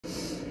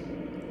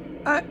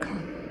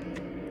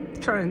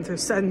Trying to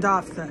send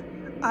off the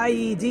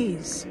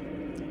IEDs.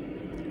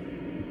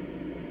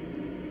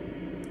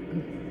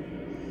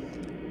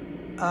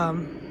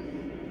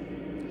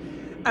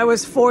 I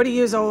was 40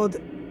 years old,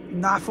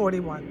 not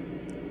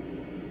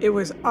 41. It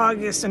was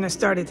August and it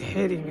started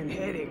hitting and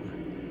hitting.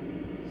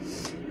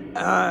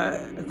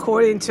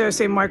 According to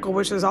St. Michael,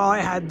 which is all I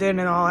had then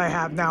and all I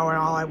have now and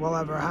all I will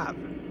ever have.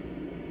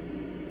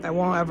 I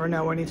won't ever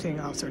know anything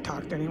else or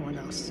talk to anyone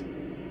else,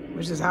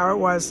 which is how it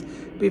was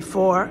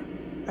before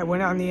I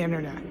went on the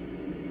internet.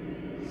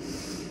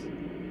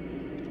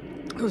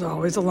 I was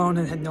always alone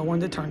and had no one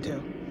to turn to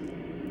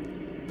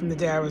from the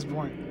day I was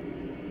born.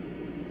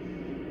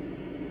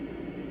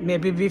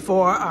 Maybe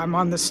before I'm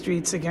on the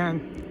streets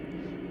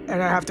again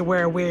and I have to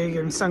wear a wig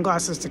and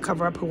sunglasses to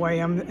cover up who I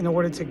am in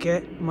order to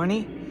get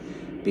money,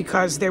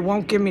 because they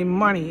won't give me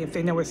money if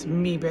they know it's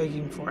me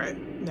begging for it.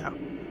 No,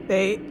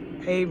 they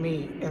hate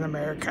me in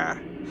America.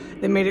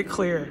 They made it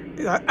clear.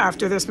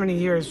 After this many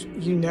years,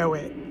 you know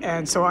it.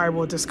 And so I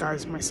will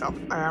disguise myself.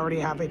 I already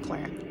have a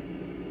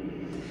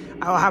plan.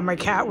 I'll have my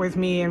cat with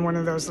me in one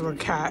of those little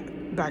cat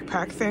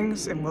backpack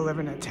things, and we'll live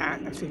in a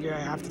tent. I figure I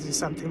have to do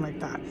something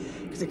like that,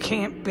 because I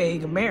can't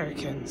beg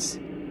Americans.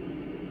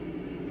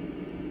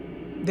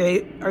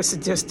 They are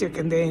sadistic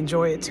and they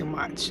enjoy it too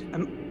much.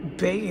 I'm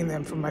begging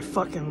them for my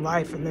fucking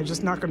life, and they're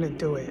just not going to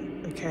do it,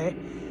 okay?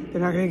 They're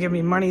not going to give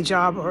me money,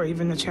 job, or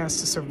even a chance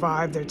to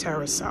survive their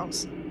terrorist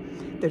cells.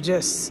 They're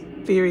just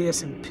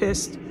furious and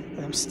pissed,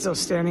 and I'm still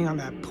standing on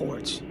that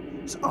porch.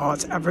 It's all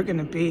it's ever going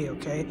to be,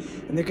 okay?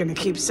 And they're going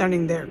to keep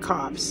sending their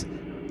cops.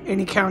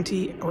 Any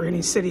county or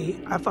any city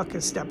I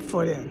fucking step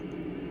foot in.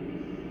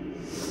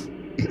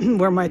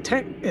 Where my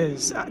tent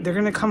is, they're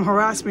going to come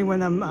harass me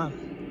when I'm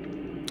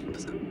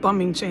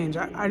bumming change.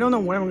 I don't know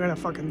what I'm going to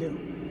fucking do.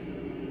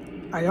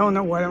 I don't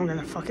know what I'm going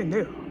to fucking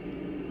do.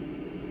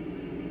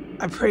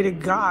 I pray to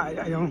God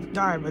I don't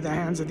die by the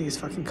hands of these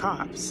fucking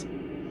cops.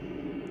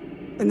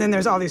 And then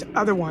there's all these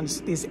other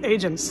ones, these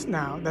agents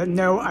now that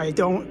know I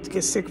don't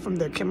get sick from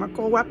their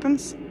chemical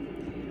weapons.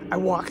 I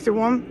walk through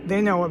them.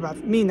 They know about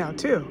me now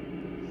too.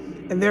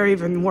 And they're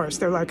even worse.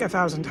 They're like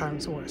 1,000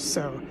 times worse.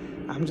 So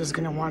I'm just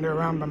going to wander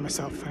around by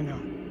myself. I know.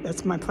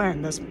 That's my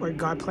plan. That's what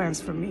God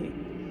plans for me.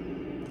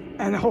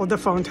 And hold the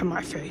phone to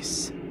my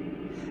face.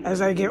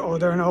 As I get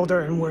older and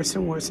older and worse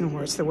and worse and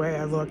worse, the way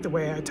I look, the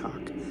way I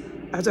talk.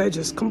 As I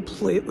just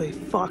completely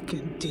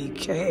fucking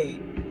decay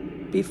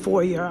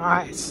before your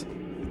eyes.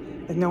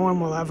 And no one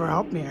will ever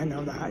help me. I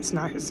know that. It's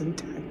not his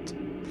intent.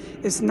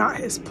 It's not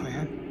his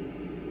plan.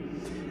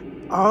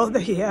 All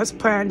that he has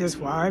planned is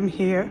while I'm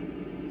here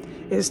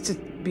is to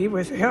be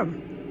with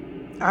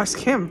him. Ask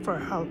him for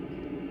help.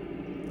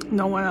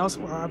 No one else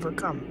will ever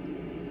come.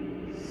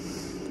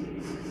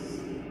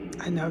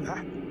 I know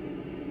that.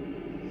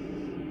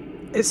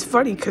 It's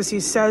funny because he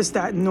says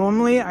that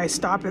normally I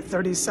stop at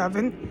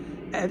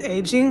 37 at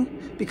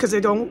aging because I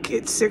don't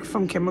get sick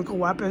from chemical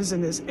weapons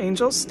and this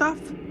angel stuff,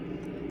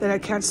 that I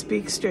can't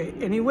speak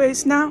straight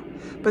anyways now.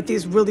 But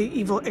these really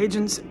evil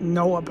agents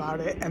know about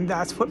it, and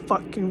that's what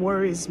fucking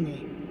worries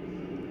me.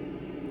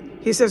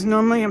 He says,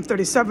 normally I'm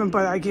 37,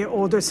 but I get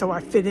older, so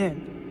I fit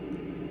in.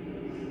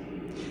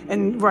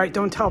 And right,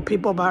 don't tell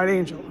people about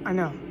Angel. I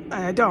know.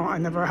 I don't. I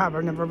never have.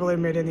 I've never really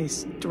made any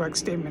direct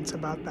statements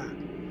about that.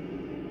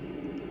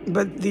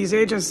 But these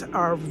agents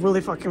are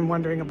really fucking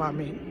wondering about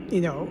me,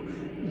 you know,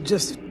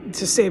 just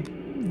to say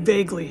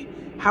vaguely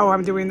how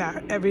I'm doing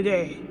that every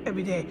day.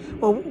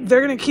 Well,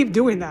 they're going to keep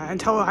doing that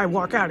until I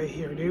walk out of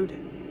here, dude.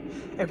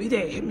 Every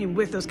day, hit me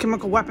with those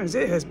chemical weapons.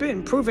 It has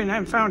been proven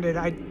and founded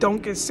I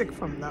don't get sick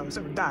from those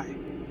or die.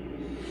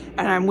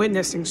 And I'm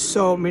witnessing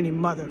so many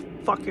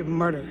motherfucking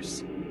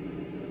murders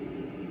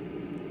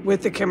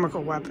with the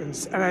chemical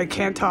weapons, and I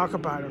can't talk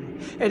about them.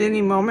 At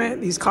any moment,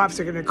 these cops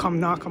are going to come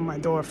knock on my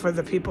door for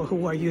the people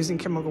who are using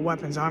chemical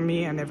weapons on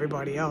me and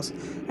everybody else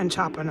and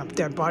chopping up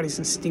dead bodies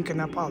and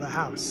stinking up all the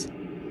house.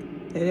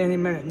 At any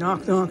minute,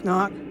 knock, knock,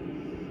 knock.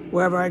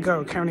 Wherever I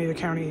go, county to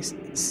county,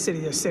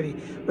 city to city,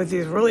 with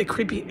these really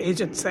creepy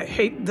agents that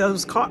hate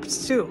those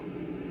cops too.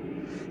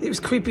 These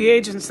creepy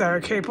agents that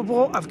are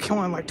capable of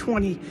killing like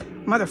 20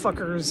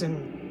 motherfuckers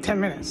in 10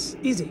 minutes.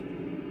 Easy.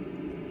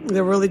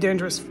 They're really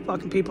dangerous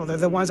fucking people. They're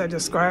the ones I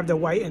described, the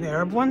white and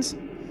Arab ones.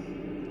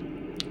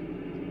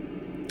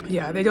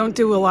 Yeah, they don't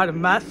do a lot of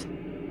meth.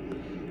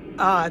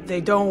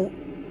 They don't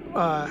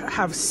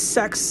have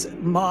sex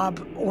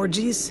mob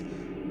orgies.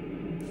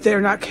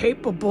 They're not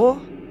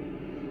capable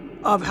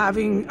of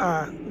having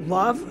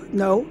love,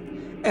 no.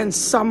 And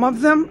some of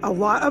them, a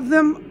lot of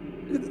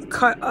them,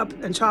 cut up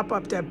and chop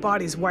up dead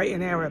bodies, white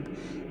and Arab.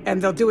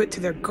 And they'll do it to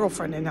their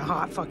girlfriend in a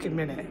hot fucking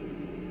minute,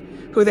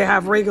 who they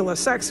have regular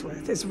sex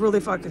with. It's really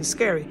fucking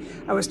scary.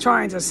 I was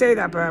trying to say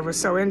that, but I was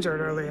so injured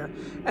earlier.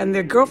 And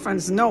their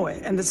girlfriends know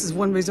it, and this is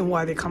one reason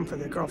why they come for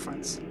their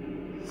girlfriends.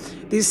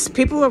 These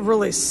people are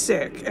really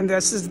sick, and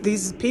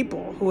these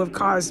people who have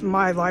caused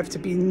my life to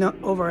be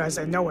over as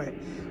I know it.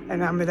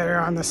 And I'm there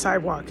on the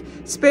sidewalk.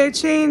 Spare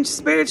change,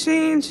 spare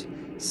change,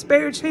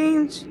 spare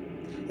change.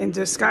 In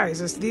disguise,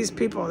 it's these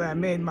people that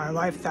made my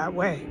life that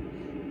way.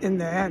 in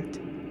the end,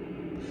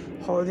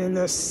 holding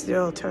this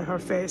still to her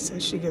face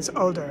as she gets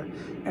older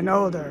and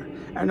older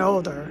and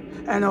older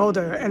and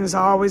older, and is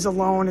always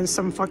alone in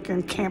some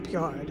fucking camp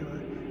yard or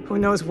who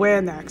knows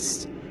where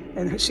next.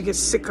 And she gets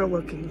sicker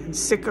looking and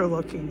sicker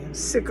looking and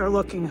sicker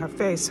looking, her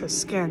face, her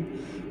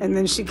skin. And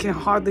then she can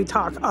hardly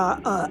talk. And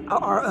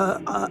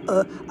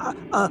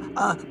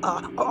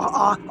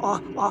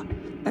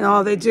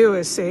all they do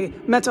is say,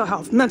 mental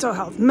health, mental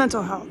health,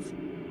 mental health.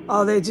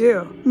 All they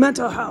do,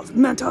 mental health,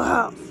 mental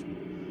health.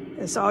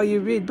 It's all you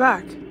read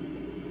back.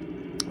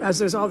 As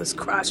there's all this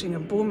crashing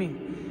and booming,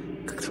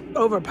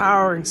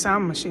 overpowering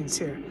sound machines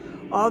here.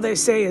 All they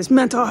say is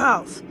mental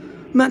health,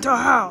 mental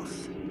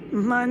health.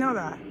 I know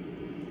that.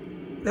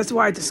 That's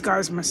why I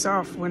disguise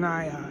myself when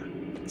I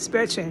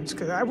spare change,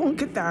 because I won't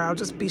get that. I'll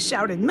just be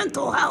shouting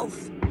mental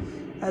health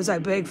as I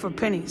beg for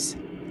pennies.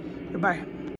 Goodbye.